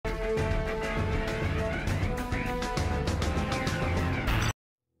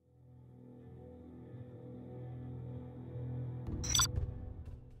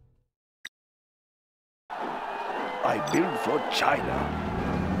I build for China.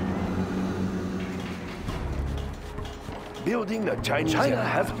 Building the Chinese China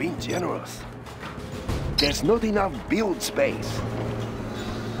has been generous. There's not enough build space.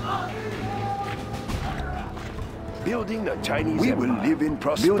 Building the Chinese We Empire. will live in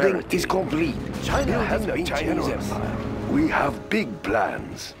prosperity. Building is complete. China has been Chinese Empire. We have big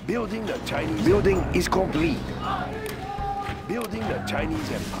plans. Building the Chinese Building Empire. is complete. Building the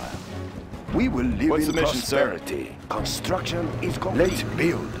Chinese Empire. We will live What's in the mission, sir? prosperity. Construction is complete. Let's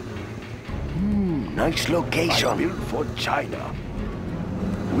build. Nice I location. build for China.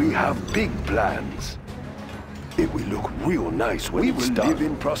 We have big plans. It will look real nice when We it's will done. live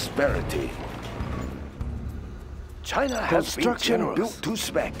in prosperity. China has been Construction generous. built to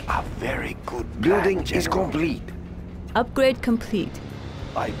spec. A very good Building plan, is General. complete. Upgrade complete.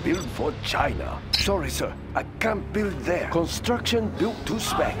 I build for China. Sorry, sir. I can't build there. Construction built to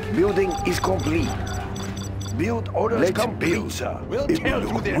spec. Building is complete. Build orders Let's complete, build. sir. We'll It tear will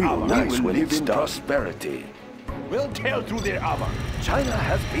through look their real armor. nice We will when live it's in done. prosperity. We'll tear through their armor. China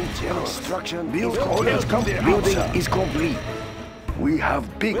has been generous. Construction Build is orders tear through their complete, Building sir. is complete. We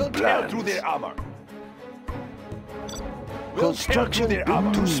have big We'll tear plans. through their armor. We'll tear Construction through their built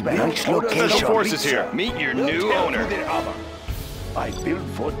armor. to spec. Nice Orders location. Special forces complete, here. sir. Meet your We'll new tear owner. through their armor. I build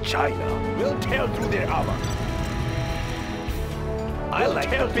for China. We'll tear through their armor. I like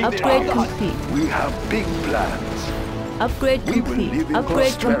to be their Upgrade armor. complete. We have big plans. Upgrade We will complete. live in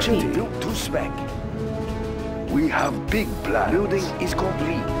Upgrade prosperity. complete. Built to spec. We have big plans. Building is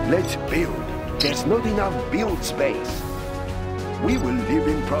complete. Let's build. There's not enough build space. We will live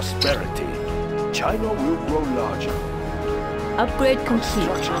in prosperity. China will grow larger. Upgrade complete.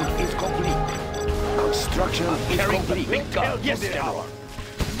 Construction is complete. Construction is Carrying the complete. big gun. Yes, General.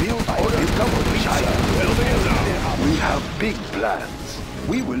 Build orders complete. China. Building is out. We have big plans.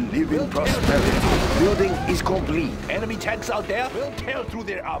 We will live in prosperity. Building is complete. Enemy tanks out there. We'll tear through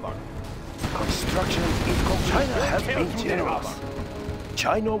their armor. Construction is complete. China has tear been through their generous. armor.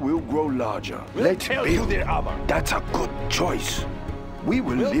 China will grow larger. We'll Let's tear through build. their armor. That's a good choice. We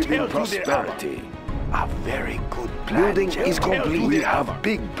will We'll live tear in through their prosperity. A very good plan. Building General. is tear through complete. We their have armor.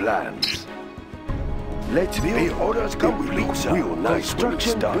 big plans. Let's Build build. orders It will complete, look sir. real nice when it's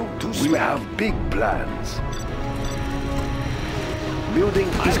Construction done. built to We spec. have big plans. Building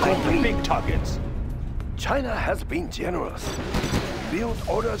I is like the complete. big targets. China has been generous. Build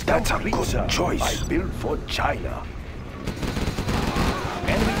orders That's a complete, good sir. choice. I build for China.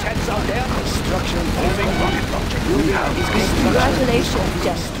 Enemy tanks out there. Construction is Moving complete. rocket launcher. We have big plans. Congratulations,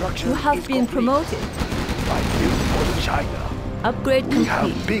 General. Construction You have is been complete. promoted. I build for China. Upgrade We have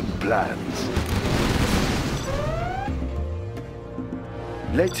complete. big plans.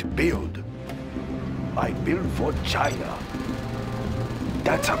 Let's build. I build for China.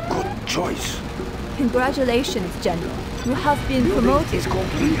 That's a good choice. Congratulations, General. You have been Building promoted. is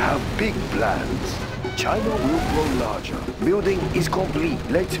complete. We have big plans. China will grow larger. Building is complete.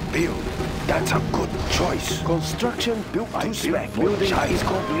 Let's build. That's a good choice. Construction built I to build spec. for Building China. is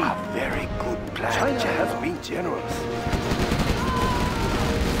complete. A very good plan. China General. has been generous.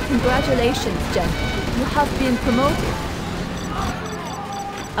 Congratulations, General. You have been promoted.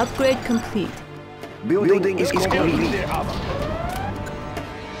 Upgrade complete. Building is Tear through complete. their armor.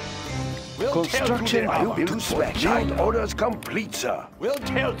 We'll Construction tear through their armor. built to spec. Build orders complete, sir. We'll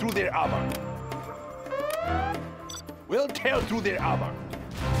tear through their armor. We'll tear through their armor.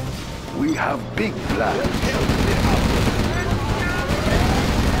 We have big We'll plans. tear through their armor.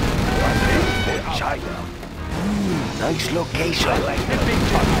 For China. Nice location. I like the big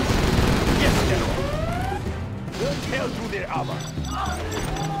targets. Yes, General. We'll tear through their armor.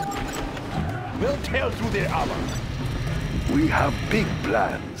 We'll tear through their armor. We have big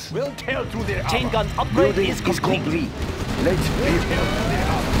plans. We'll tear through their Chain armor. gun upgrade Building is complete. Let's We'll build. tear through their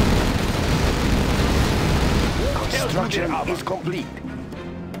armor. We'll tear through Construction their armor. is complete.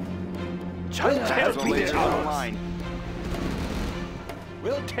 China China tear has through been their armor. generous.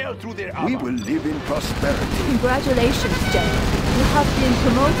 We'll tear through their armor. We will live in prosperity. Congratulations, General. You have been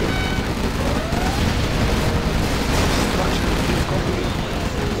promoted. Construction is complete.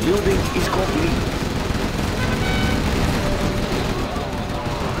 Building is complete.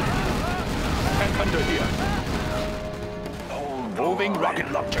 Tank under here. Moving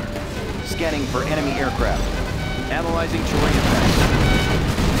rocket launcher. Scanning for enemy aircraft. Analyzing terrain effects.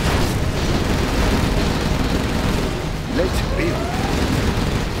 Let's build.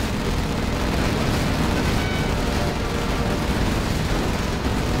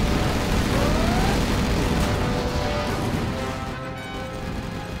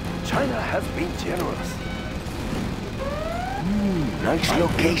 China has been generous. Nice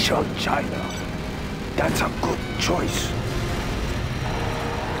location. For China. That's a good choice.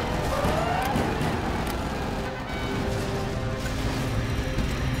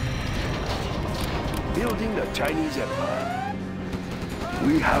 Building the Chinese Empire.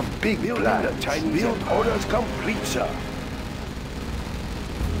 We have big Building plans. the Chinese Build Empire. orders complete, sir.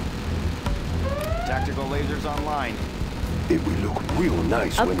 Tactical lasers online. It will look real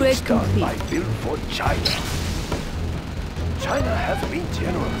nice when Upgrade it's done. complete. I built for China. China has been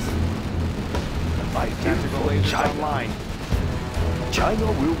generous. I built Tactical for lasers China. online. China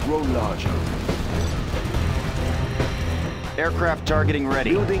will grow larger. Aircraft targeting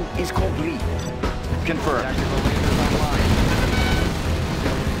ready. Building is complete. Confirmed. Tactical lasers online.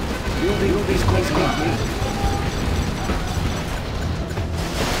 Building is complete.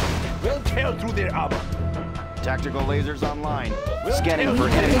 We'll tear through their armor. Tactical lasers online. We'll Scanning tear for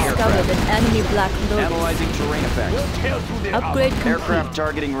through enemy their armor. Discovered aircraft. an enemy Black Lotus. Analyzing terrain We'll effects. tear through their Upgrade armor. complete. Aircraft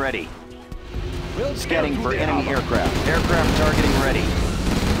targeting ready. We'll tear Scanning through for their enemy armor. aircraft. Aircraft targeting ready.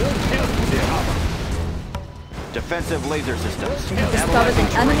 We'll tear through their armor. Defensive laser systems. Discovered Analyzing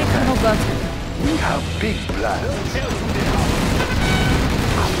an terrain enemy effects. converter. We have big plans. Tear through their armor.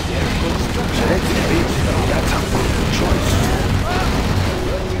 Let's build. That's a good choice.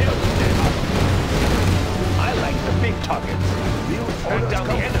 Tear through their armor. I like the big targets. Build Turn orders down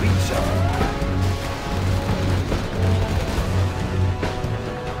the enemy. complete, sir.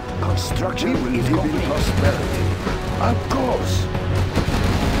 Construction will live in prosperity. Of course.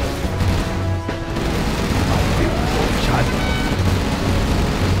 I built for China.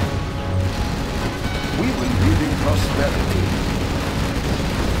 We will live in prosperity.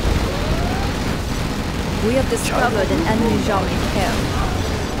 We have discovered an enemy Jean-Luc Care.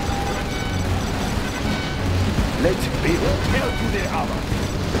 Let's build. Tear through their armor.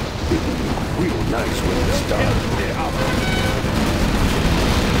 It will look real nice when it's Tear done. through their armor.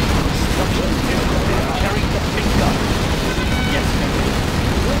 Carry the big gun. Yes, sir.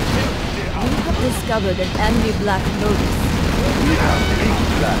 We'll tear through their We armor. have discovered an enemy Black Lotus. We have big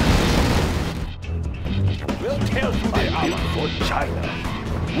plans. We'll tear through their I armor. built for China.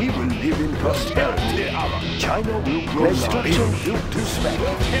 We will live in Tear prosperity. through their armor. China will grow construction built to spec.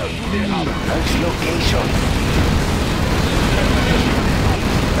 We'll tear through their armor. Nice location.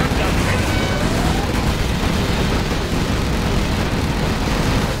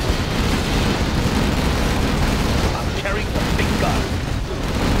 I'm carrying the big gun.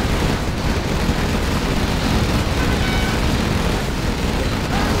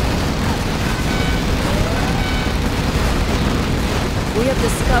 We have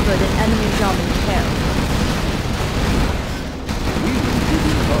discovered an enemy Jean-Luc Care. We will live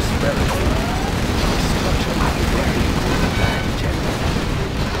in prosperity. Construction is very good plan, General.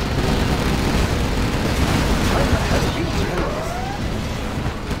 China has been generous.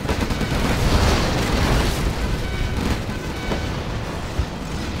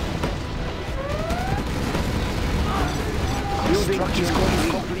 Construction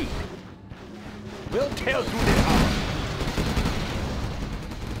is complete. We'll tear through their armor.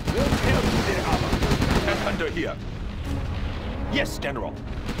 We'll tear through their armor. And under here. Yes, General.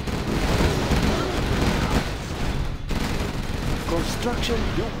 Construction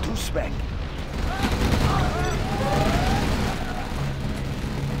built to spec.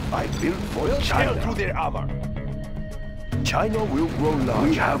 I built for We'll tear China. through their armor. China will grow larger.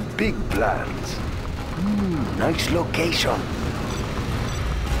 We have big plans. Nice location.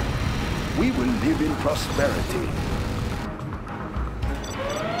 We will live in prosperity.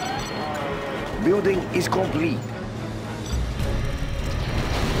 Building is complete.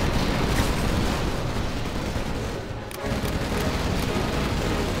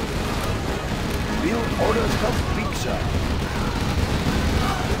 Build orders complete, sir.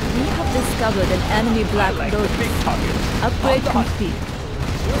 We have discovered an enemy Black Like the Lotus. big targets. Upgrade On the hunt. complete.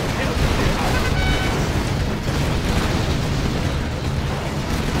 We'll tear through their armor.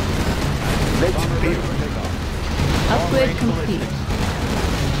 Let's build. Upgrade complete.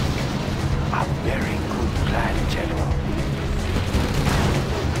 A very good plan, General.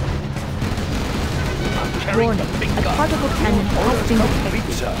 Carrying Warning, the big a gun. particle cannon has been detected.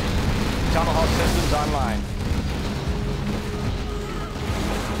 Complete, sir. Tomahawk systems online.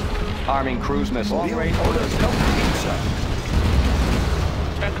 Arming cruise missile. Build orders complete, sir.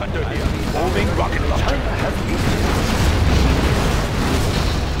 Tank under here. Moving rocket launcher. China has been.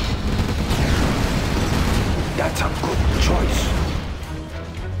 That's a good choice.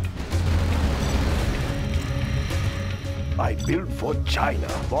 I built for China.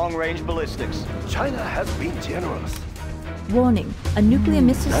 Long-range ballistics. China has been generous. Warning, a nuclear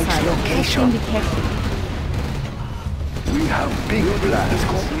missile Nice site has location. been detected. We have big plans.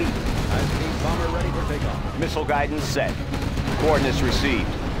 Has been Bomber ready for takeoff. Missile guidance set. Coordinates received.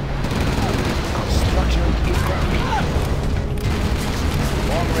 Construction is complete.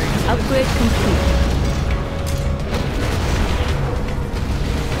 Long range. Upgrade complete.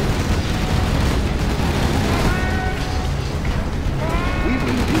 We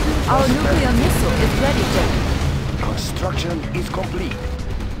will live in Our prosperity. nuclear missile is ready, General. Construction is complete.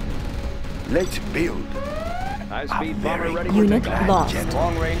 Let's build. High-speed I'm bomber very ready good for Unit takeoff. lost.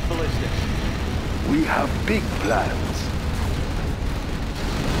 Long range ballistics. We have big plans.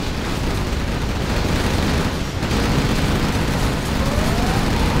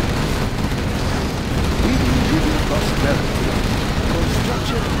 We will live in prosperity.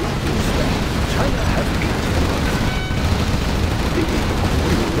 Construction will do that. China has been generous. It will look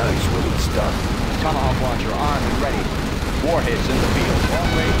really nice when it's done. Tomahawk launcher armed and ready. Warheads in the field. Long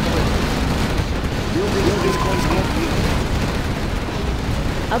range ballistics. Building is complete.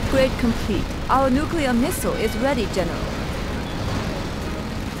 Upgrade complete. Our nuclear missile is ready, General.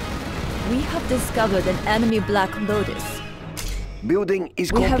 We have discovered an enemy Black Lotus. Building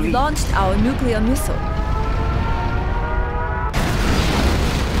is We complete. have launched our nuclear missile.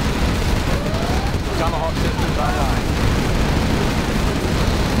 Tomahawk systems online.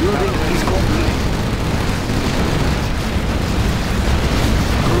 Building is complete.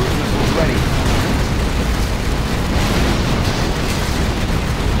 Cruise missiles ready.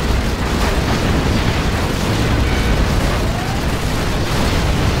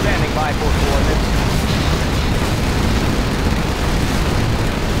 Standing by for coordinates.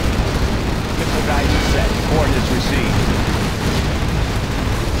 Missile guidance set. Coordinates received.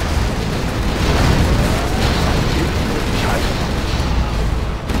 China.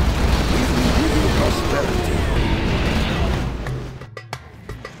 We will live in prosperity.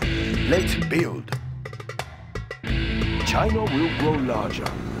 Let's build. China will grow larger.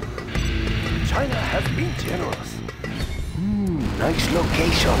 China has been generous. Nice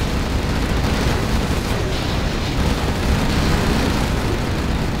location.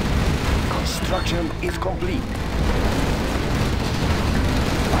 Construction is complete.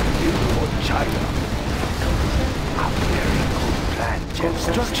 I build for China. A very good plan,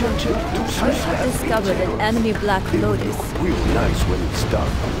 Construction to We have discovered an enemy Black Lotus. Real nice when it's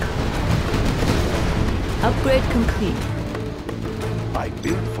done. Upgrade complete. I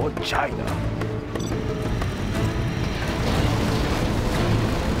build for China.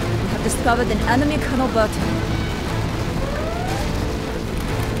 We have discovered an enemy Colonel Burton.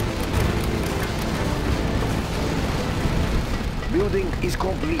 Building is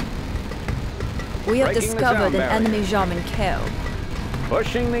complete. We have Breaking the discovered sound an barrier. enemy Jarman Kell.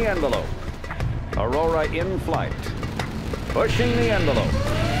 Pushing the envelope. Aurora in flight. Pushing the envelope.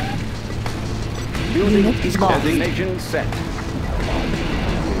 Building Unit is lost. complete. Designation set.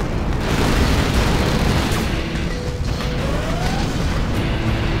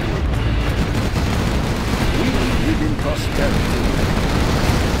 We will live in prosperity.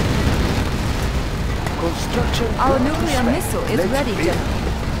 Construction. Our built to nuclear spec. missile is Let's ready, build.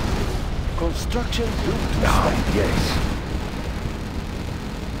 General. Construction built to spec. Yes.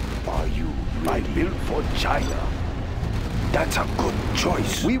 Are you ready? I built for China. That's a good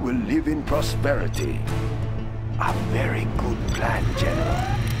choice. We will live in prosperity. A very good plan, General.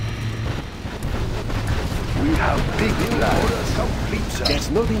 We have big plans. Complete, sir. There's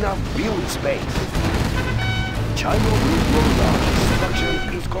not enough build space. China will grow large. Construction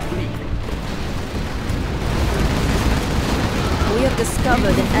is complete. We have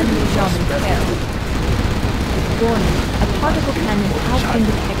discovered an enemy Jarman Kell. Warning, a particle cannon has been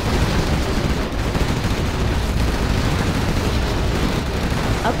detected.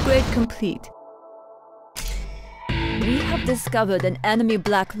 Upgrade complete. We have discovered an enemy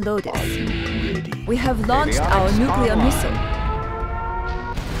Black Lotus. Ready. We have launched our Avionics nuclear online. missile.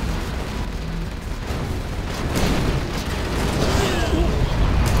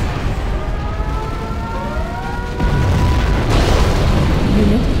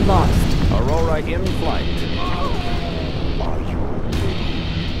 Unit lost. Aurora in flight. Are you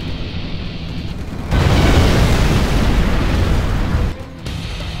ready?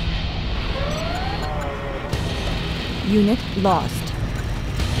 Unit lost.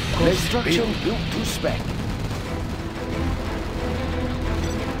 Construction built to spec.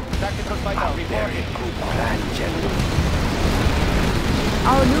 Tactical flight out. Very good plan, General.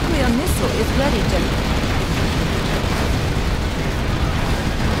 Our nuclear missile is ready, General.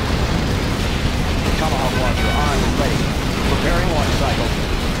 Tomahawk launcher armed and ready. Preparing launch cycle.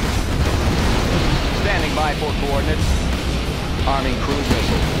 Standing by for coordinates. Arming cruise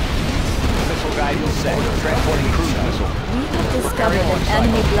missile. Missile guidance set. Transporting cruise missile. We have discovered an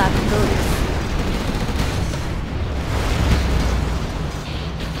enemy Black Lotus.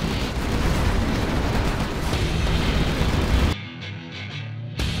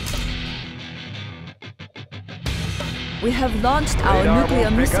 We have launched our Radar nuclear won't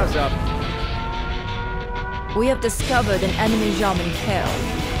pick missile. us up. We have discovered an enemy Jamin Carol.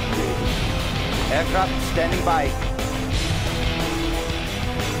 Aircraft standing by.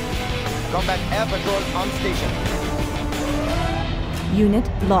 Combat Air Patrol on station. Unit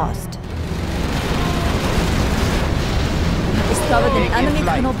lost. We have discovered an Taking enemy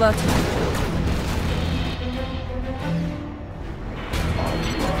flight. Colonel Burton.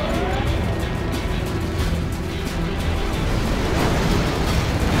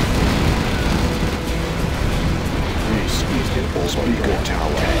 This is the Speaker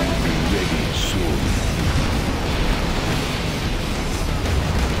Tower. Can be ready soon.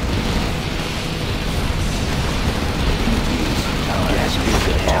 Gas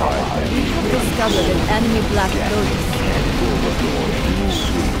Speaker Tower. We have discovered an enemy Black Lotus.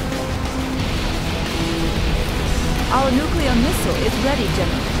 Our nuclear missile is ready,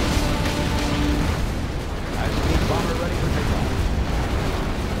 General. High-speed bomber ready for takeoff.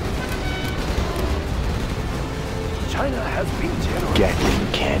 China has been generous. Gatling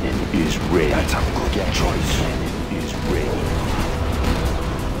cannon is ready. That's a good choice. Cannon is ready.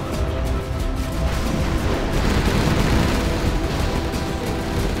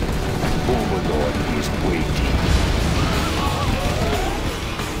 Overlord is waiting.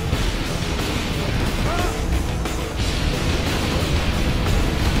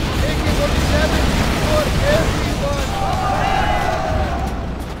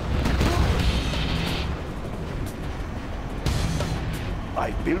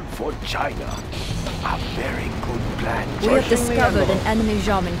 I built for China. A very good plan. We have Pushing the discovered an envelope. enemy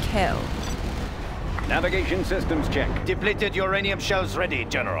Jamin Carol. Navigation systems check. Depleted uranium shells ready,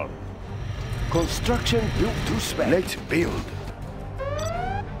 General. Construction built to spec. Let's build.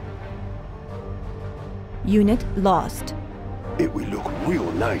 Unit lost. It will look real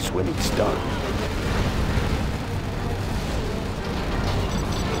nice when it's done.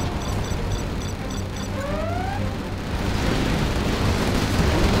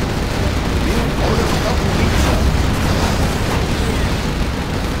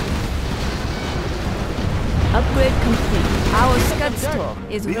 Upgrade complete. Our Scud Storm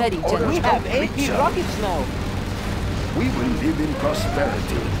is ready, General. We have AP rockets now. We will live in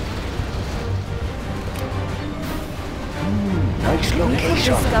prosperity. Nice We have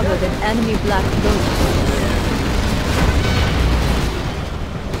location. discovered an enemy Black Lotus.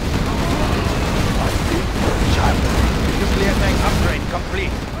 China. Nuclear tank upgrade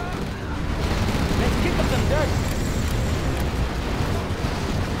complete. Let's kick up some dirt.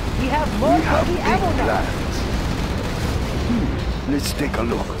 We have more We have heavy big ammo now. plans. Let's take a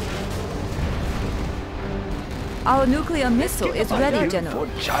look. Our nuclear missile is ready, Built General.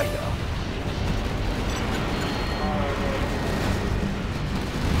 for China.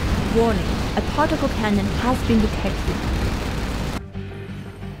 Warning, a particle cannon has been detected.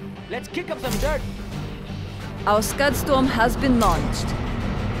 Let's kick up some dirt. Our Scud Storm has been launched.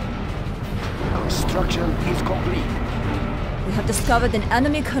 Construction is complete. We have discovered an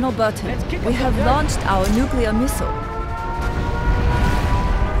enemy Colonel Burton. Let's kick We up have some dirt. launched our nuclear missile.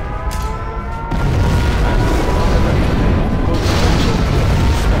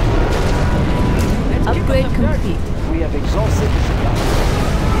 Let's Upgrade kick up some dirt. complete. We have exhausted the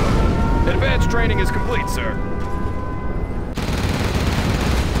supply. Advanced training is complete, sir.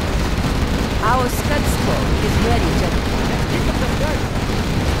 Our Scud Storm is ready, General. Let's kick up some dirt.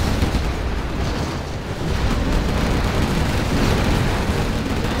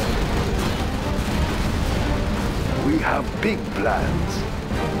 We have big plans.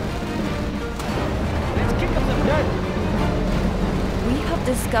 Let's kick up some dirt. We have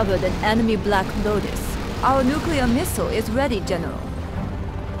discovered an enemy Black Lotus. Our nuclear missile is ready, General.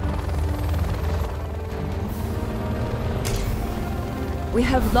 We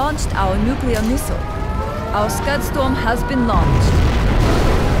have launched our nuclear missile. Our Scud Storm has been launched.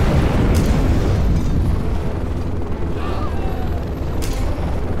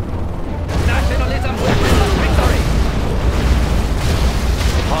 Nationalism wins victory.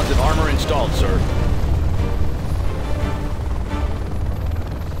 Deposit armor installed, sir.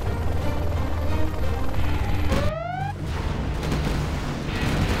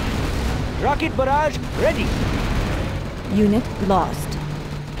 Rocket barrage ready. Unit lost.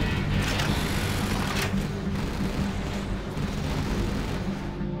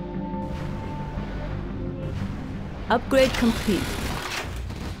 Upgrade complete.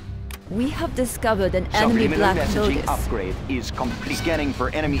 We have discovered an enemy Subliminal Black messaging Lotus. upgrade is complete. Scanning for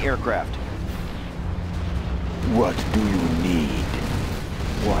enemy aircraft. What do you need?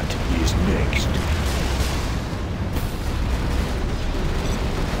 What is next?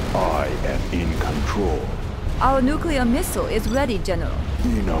 I am in control. Our nuclear missile is ready, General.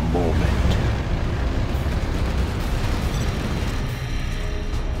 In a moment.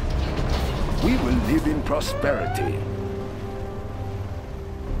 We will live in prosperity.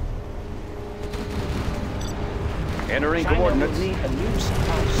 Entering China coordinates. will need a new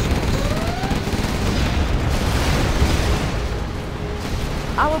supply source.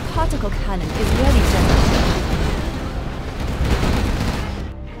 Our particle cannon is ready, General.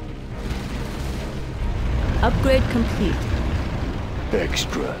 Upgrade complete.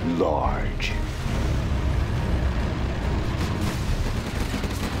 Extra large.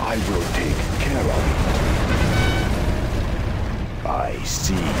 I will take care of it. I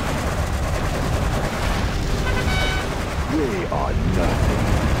see. They are nothing.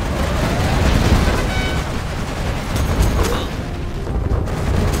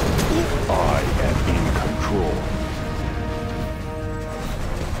 I am in control.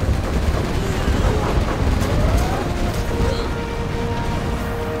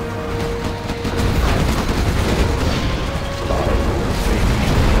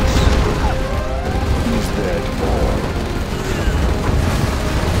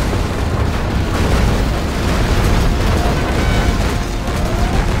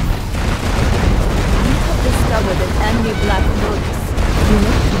 Discovered an enemy Black Lotus.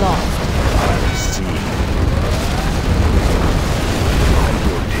 Unit lost. I see. I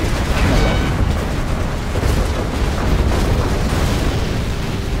will take care of it.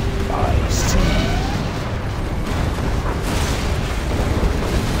 I see.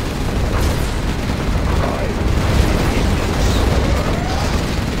 I will end this.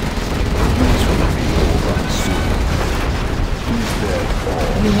 This will be over soon. Is that all?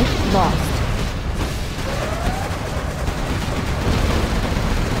 Unit lost.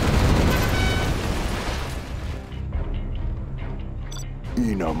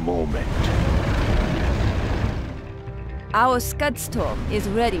 In a moment. Our Scudstorm is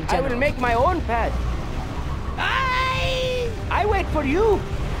ready, I General. will make my own pad. I wait for you.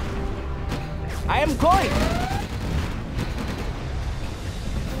 I am going.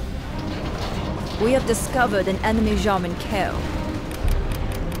 We have discovered an enemy Jarmen Kell.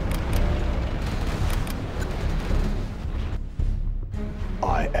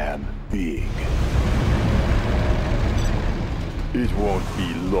 I am big. It won't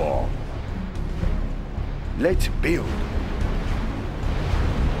be long. Let's build.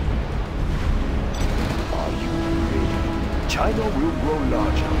 Are you ready? China will grow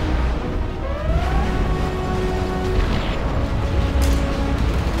larger.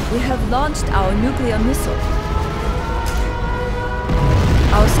 We have launched our nuclear missile.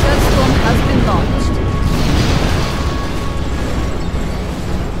 Our Scudstorm has been launched.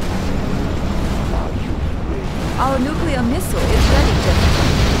 Are you ready? Our nuclear missile is ready, General.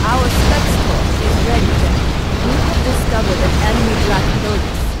 Our Scudstorm is ready, General. We have discovered an enemy Black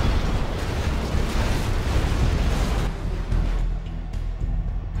Lotus.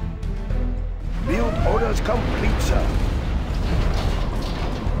 Build orders complete, sir.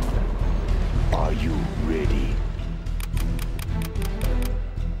 Are you ready?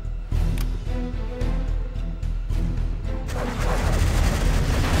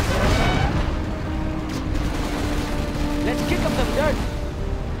 Let's kick up some dirt.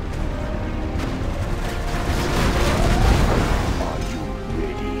 Are you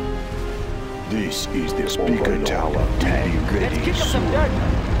ready? This is the speaker tower. Tank ready. Let's kick up some dirt.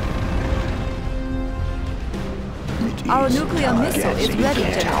 Our nuclear missile is ready,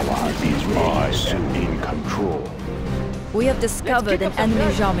 General. I am in control. We have discovered kick an up some enemy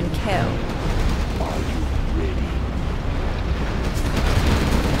dirt. Jarmen Kell. Are you ready?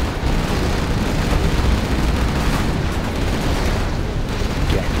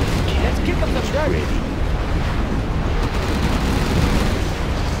 Let's kick up some dirt. Ready.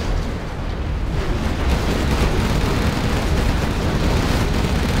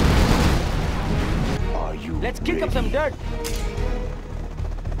 Are you Let's kick up some dirt.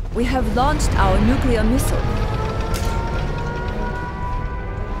 We have launched our nuclear missile.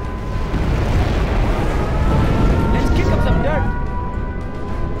 Let's kick up some dirt.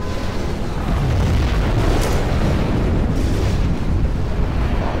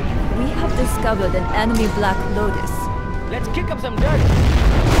 We have discovered an enemy Black Lotus. Let's kick up some dirt.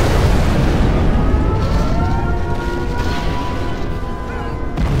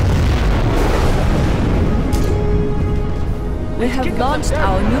 We have kick up launched some dirt.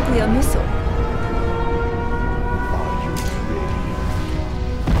 our nuclear missile. Are you ready?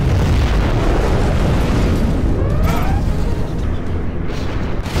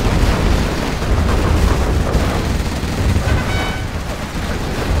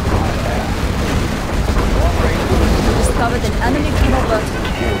 Long-range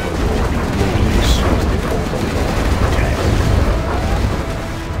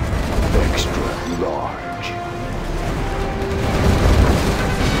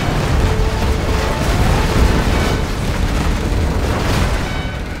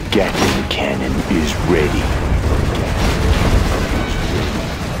ready.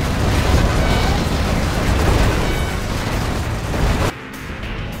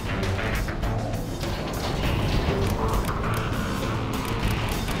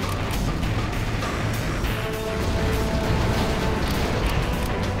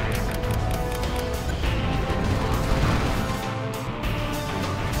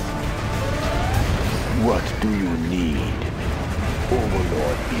 What do you need?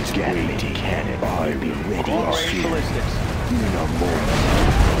 Overlord is waiting. Cannon, I'll be ready Long-range soon. ballistics. In a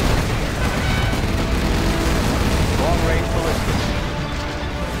moment. Long-range ballistics.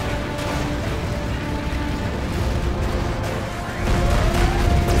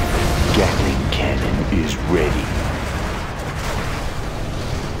 Gatling cannon is ready.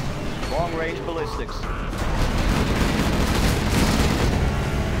 Long-range ballistics.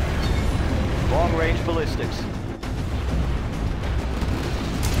 Long-range ballistics.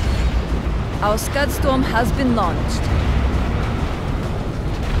 Our Scud Storm has been launched.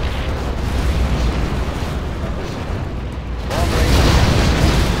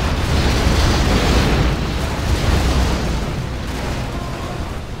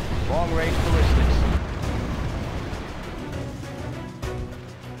 Long-range ballistics.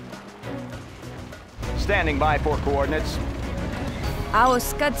 Standing by for coordinates. Our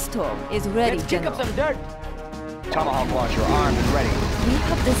Scud Storm is ready, Let's kick General. up some dirt. Tomahawk launcher armed and ready. We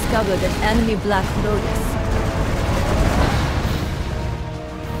have discovered an enemy Black Lotus.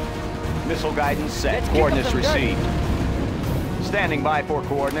 Missile guidance set. Let's kick up Coordinates some dirt. received. Standing by for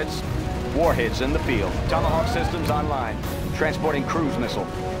coordinates. Warheads in the field. Tomahawk systems online. Transporting cruise missile.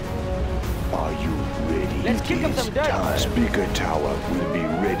 Are you ready? Let's kick up It is some dirt. time. Speaker tower will be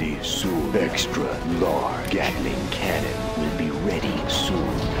ready soon. Extra large. Gatling cannon will be ready soon.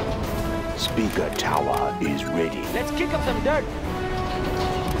 Speaker tower is ready. Let's kick up some dirt.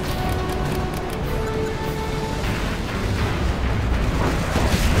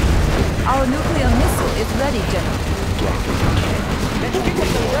 Our nuclear missile is ready, General. Gatling cannon Let's kick up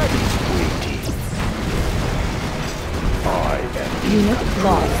some dirt. is waiting. I am Unit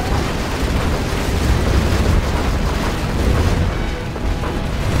lost.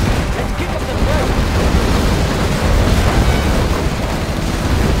 Let's kick up some dirt.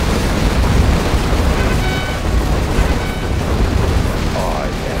 I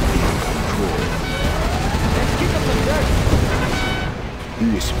am in control. Let's kick up some dirt.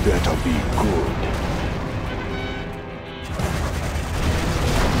 This better be good.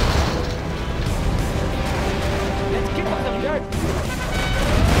 Let's kick up some dirt.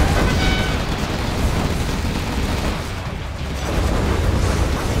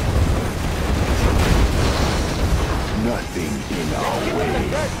 Nothing in our Kick up some way.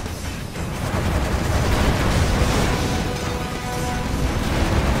 dirt.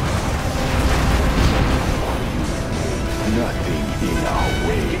 Nothing in our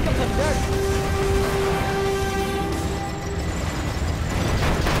way. Kick up some dirt.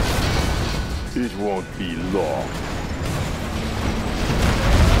 It won't be long.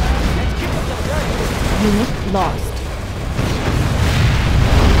 Let's kick up some dirt. Unit lost.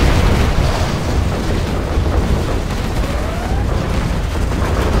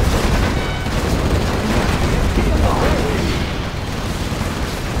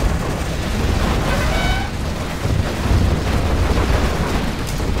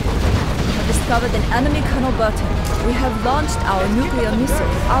 We have discovered an enemy Colonel Burton. We have launched our nuclear missile.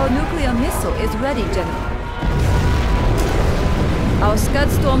 Our nuclear missile is ready, General. Our Scud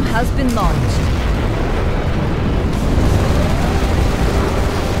Storm has been launched.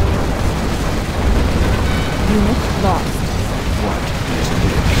 Unit lost. What is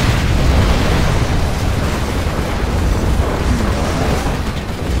this?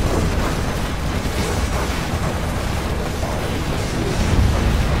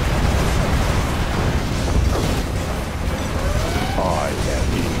 I am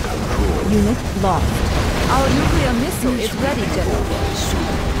in control. Unit lost. Our nuclear missile is ready,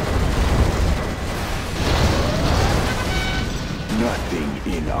 General.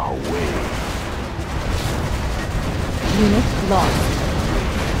 Nothing in our way. Unit lost.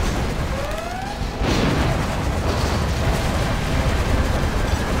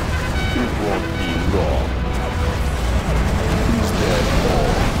 It won't be long. Is that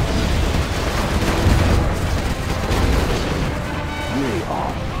all? We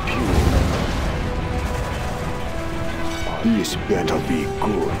are pure. This better be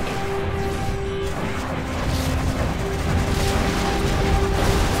good.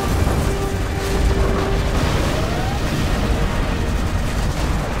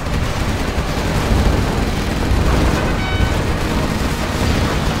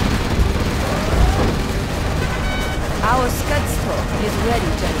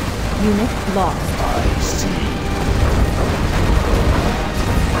 General. Unit lost. I see.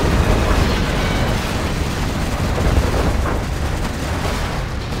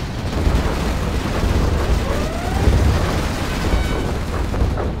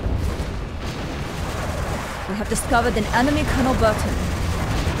 We have discovered an enemy Colonel Burton.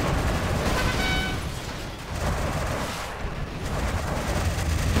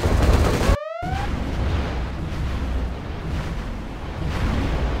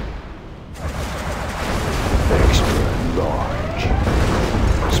 Extra large.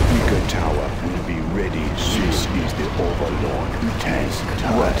 Speaker tower will be ready. This is the Overlord tank.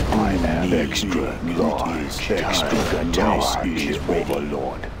 What I am extra large. Extra tower is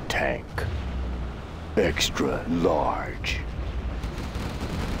Overlord tank. Extra large.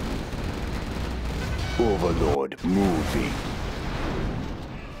 Overlord moving.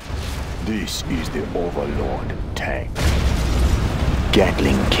 This is the Overlord tank.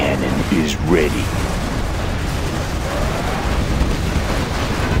 Gatling cannon is ready.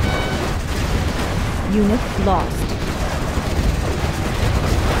 Unit lost.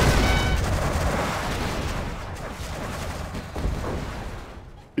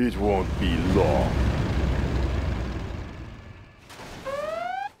 It won't be long.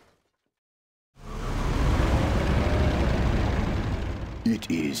 It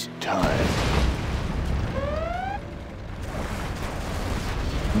is time.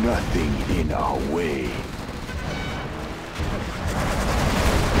 Nothing in our way.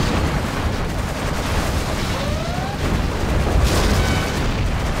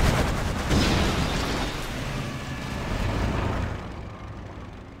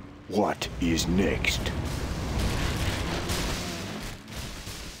 What is next?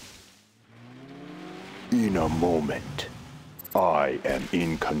 In a moment, I am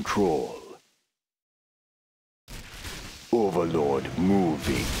in control. Overlord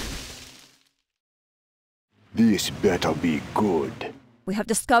moving. This better be good. We have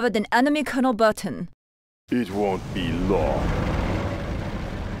discovered an enemy Colonel Burton. It won't be long.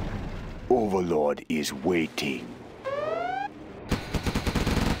 Overlord is waiting.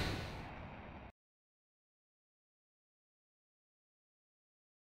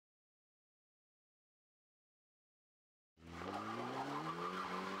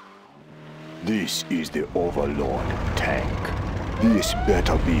 This is the Overlord tank. This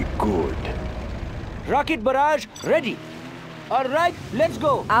better be good. Rocket barrage ready. All right, let's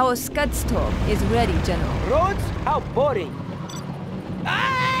go. Our Scudstorm is ready, General. Roads? How boring.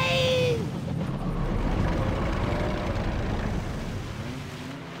 Aye!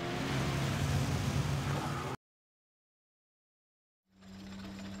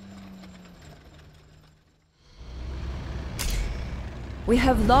 We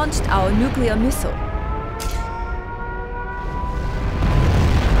have launched our nuclear missile.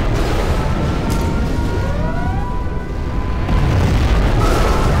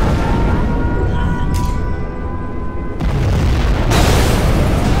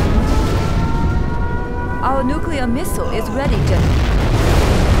 Our nuclear missile is ready, General.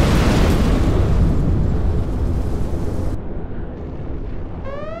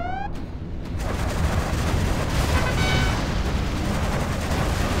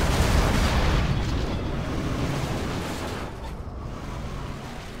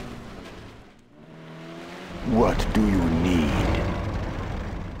 What do you need?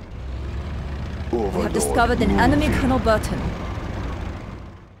 Overlord We have discovered an enemy moving. Colonel Burton.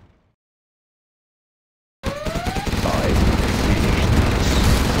 I will finish this.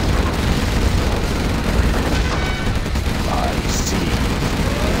 I see.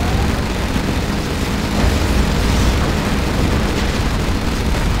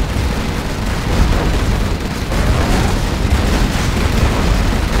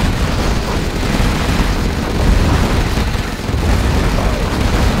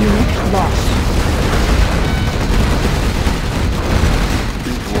 Unit lost.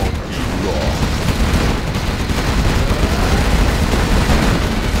 It won't be long.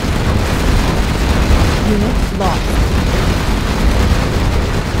 Unit lost.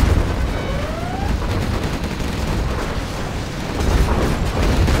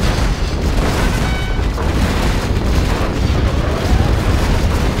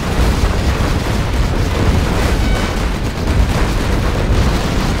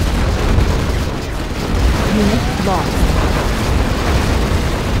 Unit lost.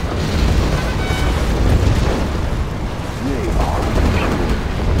 They are pure.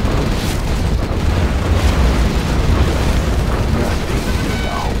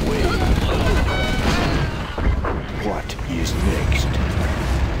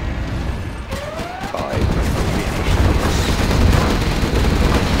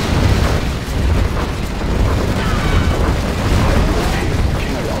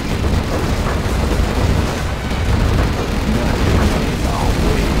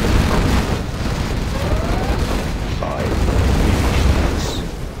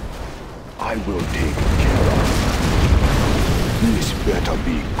 I will take care of it. This better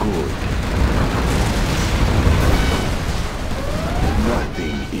be good.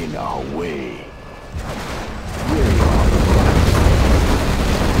 Nothing in our way. They are right.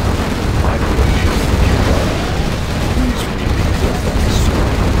 I will take care of it. This will be over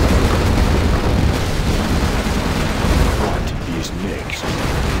soon. What is next?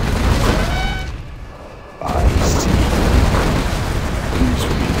 I see. This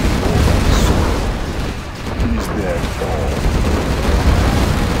will be over soon. Is that all?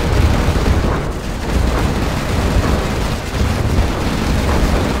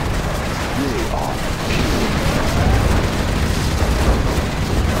 They are pure.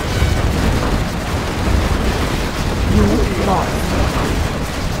 Unit lost.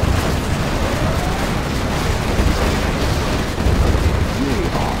 They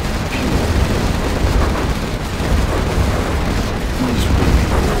are pure. This will be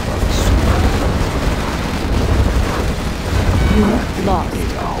over soon. Unit lost.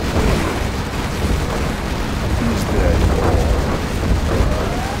 In our way. Is that all?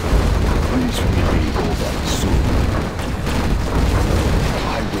 This will be over soon.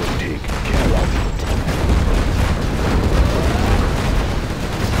 I will take care of it.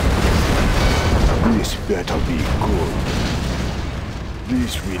 This better be good.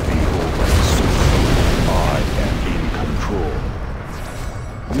 This will be over soon. I am in control.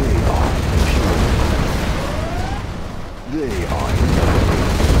 They are pure. They are nothing.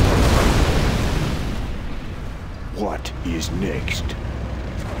 What is next?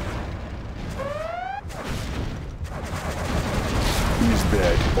 Is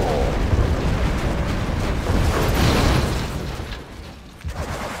that all?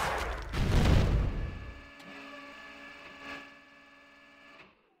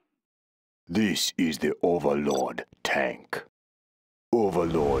 This is the Overlord tank.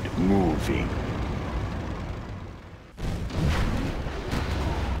 Overlord moving.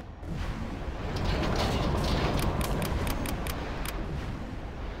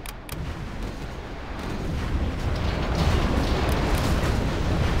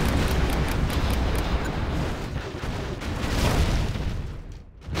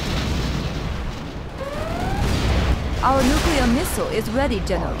 Our nuclear missile is ready,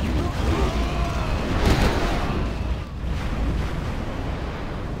 General.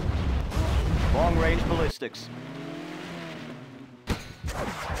 Long-range ballistics.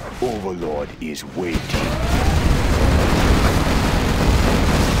 Overlord is waiting.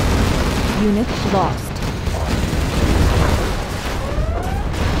 Unit lost.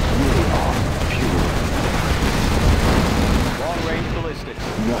 They are pure. Long-range ballistics.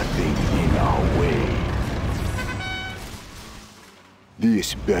 Nothing in our way.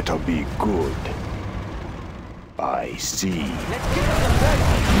 This better be good. I see.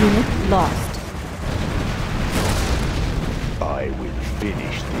 Unit lost. I will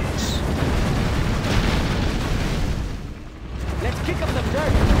finish this. Let's kick up some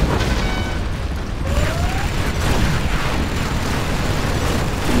dirt.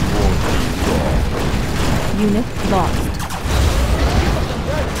 It won't be long. Unit lost.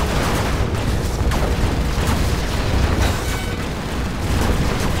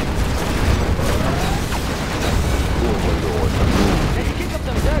 Overlord moving. Let's kick up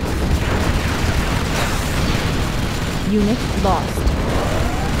some dirt. Unit lost.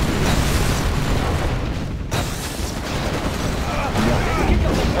 Nothing in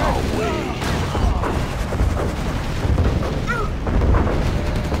our way.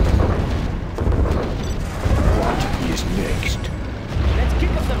 What is next? Let's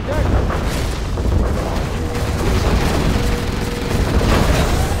kick up some dirt.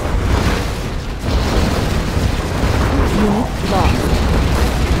 Unit lost.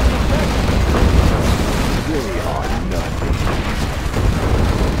 They are nothing.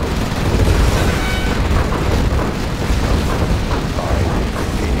 I will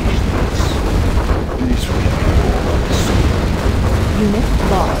finish this. This will be over soon. Unit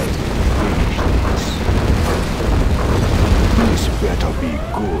lost. Finish this. This better be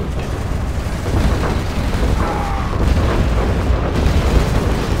good.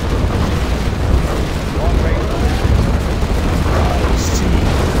 I see.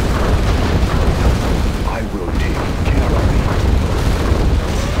 I will take care of it.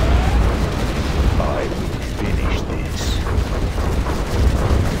 I will finish this.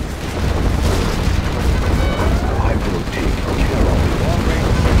 I will take care of it.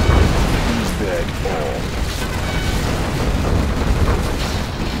 Is that all?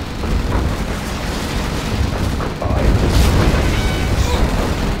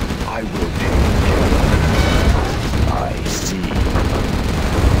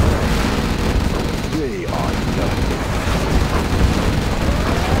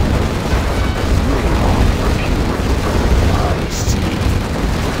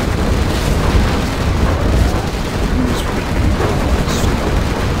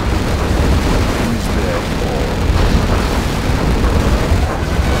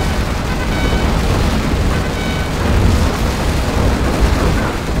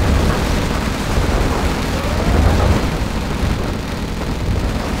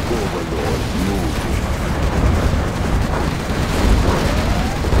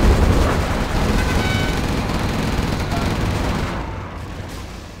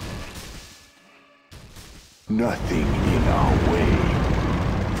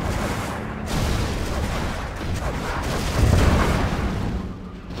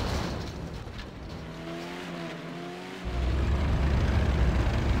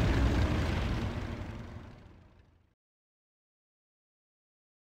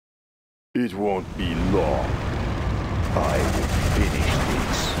 It won't be long. I will finish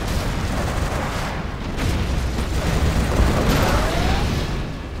this.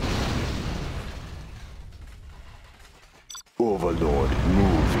 Overlord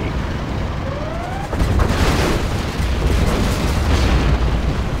moving.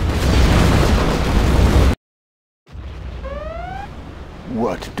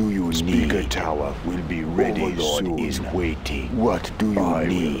 What do you need? Speaker tower will be ready Overlord soon. Is waiting. What do you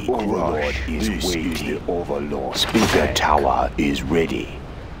need? Overlord is waiting. Is the Overlord. Speaker tower is ready.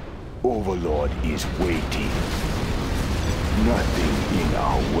 Overlord is waiting. Nothing in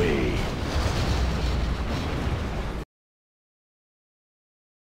our way.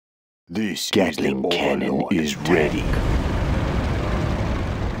 This Gatling cannon is ready.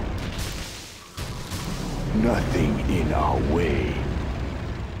 Nothing in our way.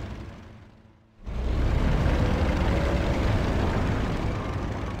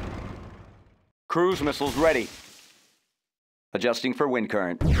 Cruise missiles ready. Adjusting for wind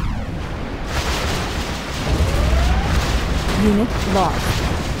current. Unit lost.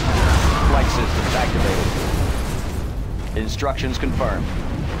 Flight systems activated. Instructions confirmed.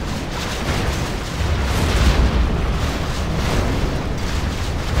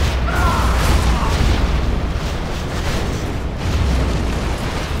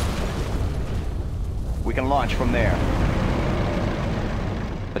 We can launch from there.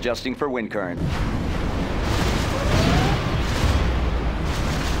 Adjusting for wind current.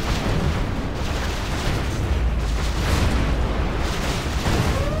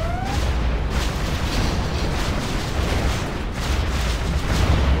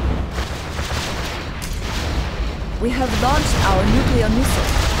 We have launched our nuclear missile.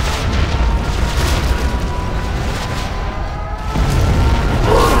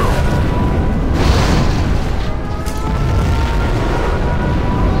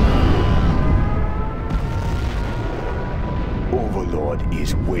 Overlord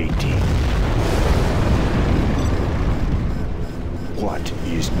is waiting. What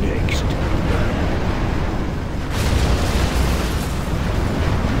is next?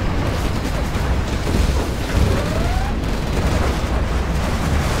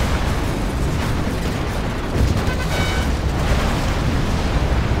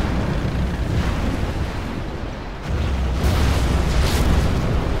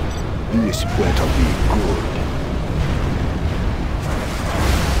 This better be good.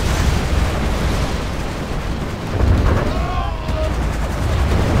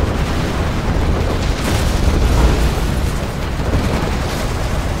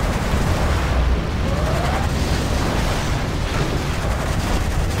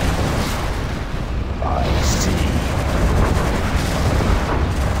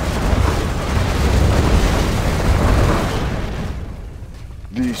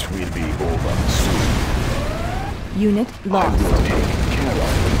 This will be over soon. Unit lost. I will take care of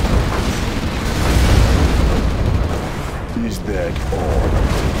it. Is that all?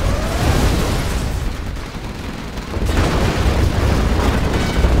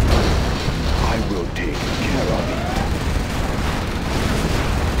 I will take care of it.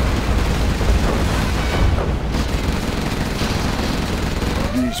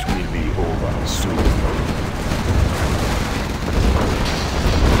 This will be over soon.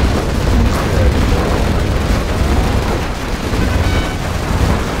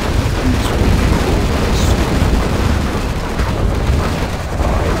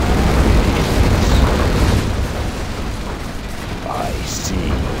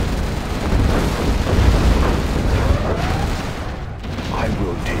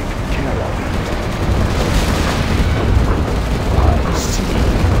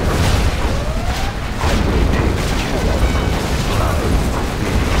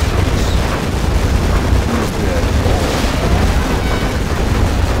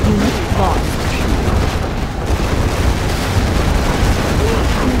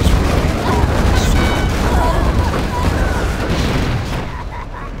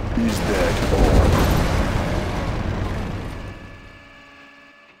 Is that all?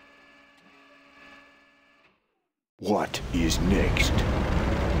 What is next?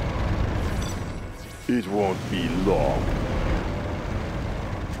 It won't be long.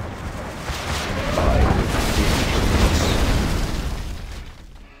 I will finish this.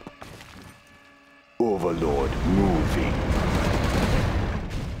 Overlord moving.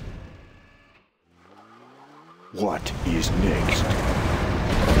 What is next?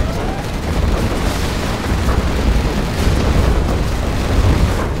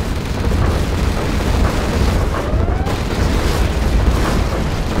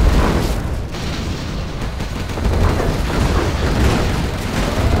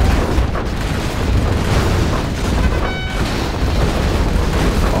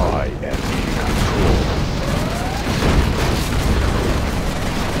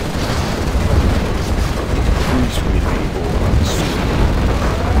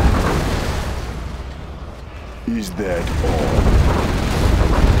 Is that all?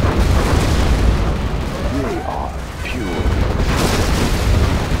 They are pure.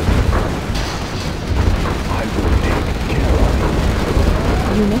 I will take care of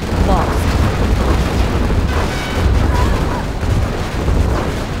it. Unit lost.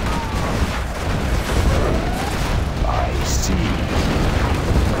 I see.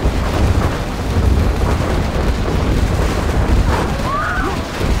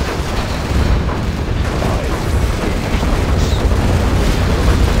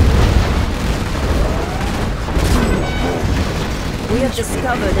 We have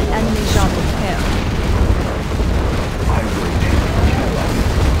discovered an enemy jumping camp. I will take care of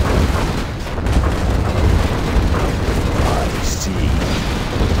it. I see.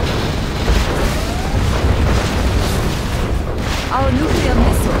 Our nuclear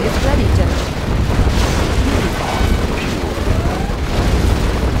missile is ready, General.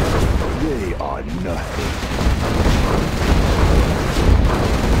 They are nothing.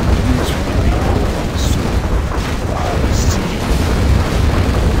 This will be over soon. I see.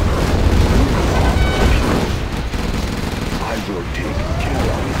 I will take care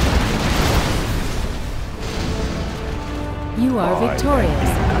of it. You are I am victorious.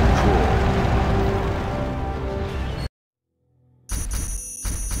 in control.